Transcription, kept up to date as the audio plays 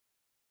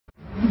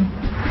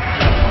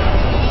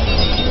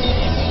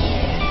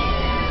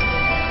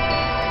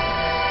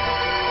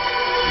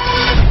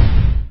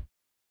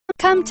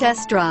Come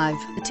test drive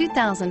the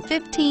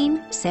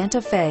 2015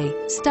 Santa Fe.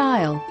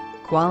 Style,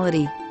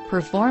 quality,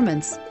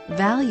 performance,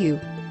 value.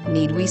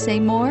 Need we say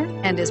more?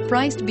 And is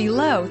priced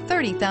below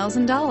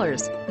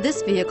 $30,000.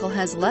 This vehicle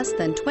has less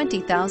than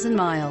 20,000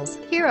 miles.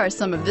 Here are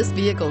some of this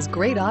vehicle's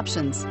great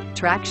options: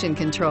 traction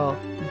control,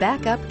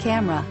 backup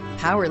camera,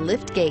 power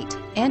lift gate,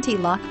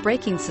 anti-lock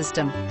braking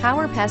system,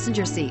 power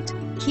passenger seat,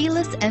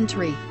 keyless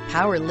entry,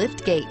 power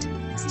lift gate,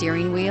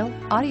 steering wheel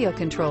audio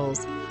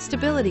controls,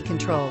 stability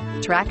control,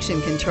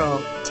 traction control.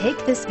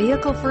 Take this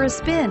vehicle for a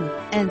spin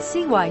and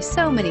see why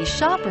so many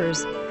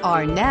shoppers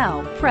are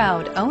now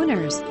proud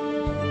owners.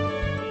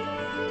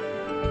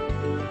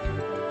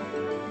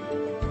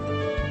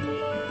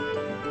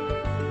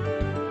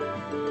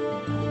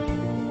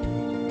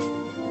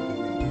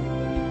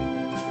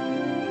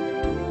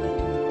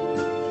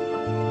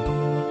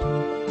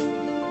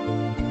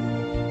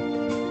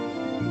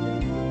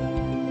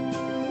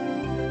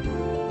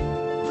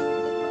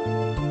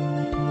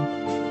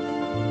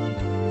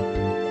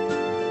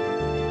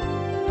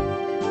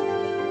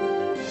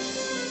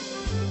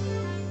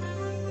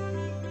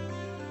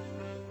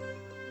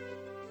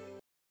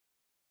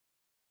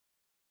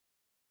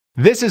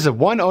 This is a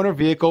one-owner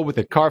vehicle with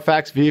a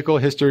Carfax Vehicle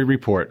History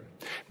Report.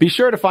 Be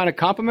sure to find a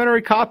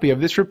complimentary copy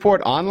of this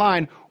report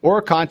online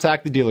or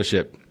contact the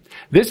dealership.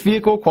 This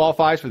vehicle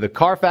qualifies for the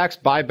Carfax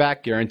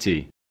Buyback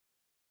Guarantee.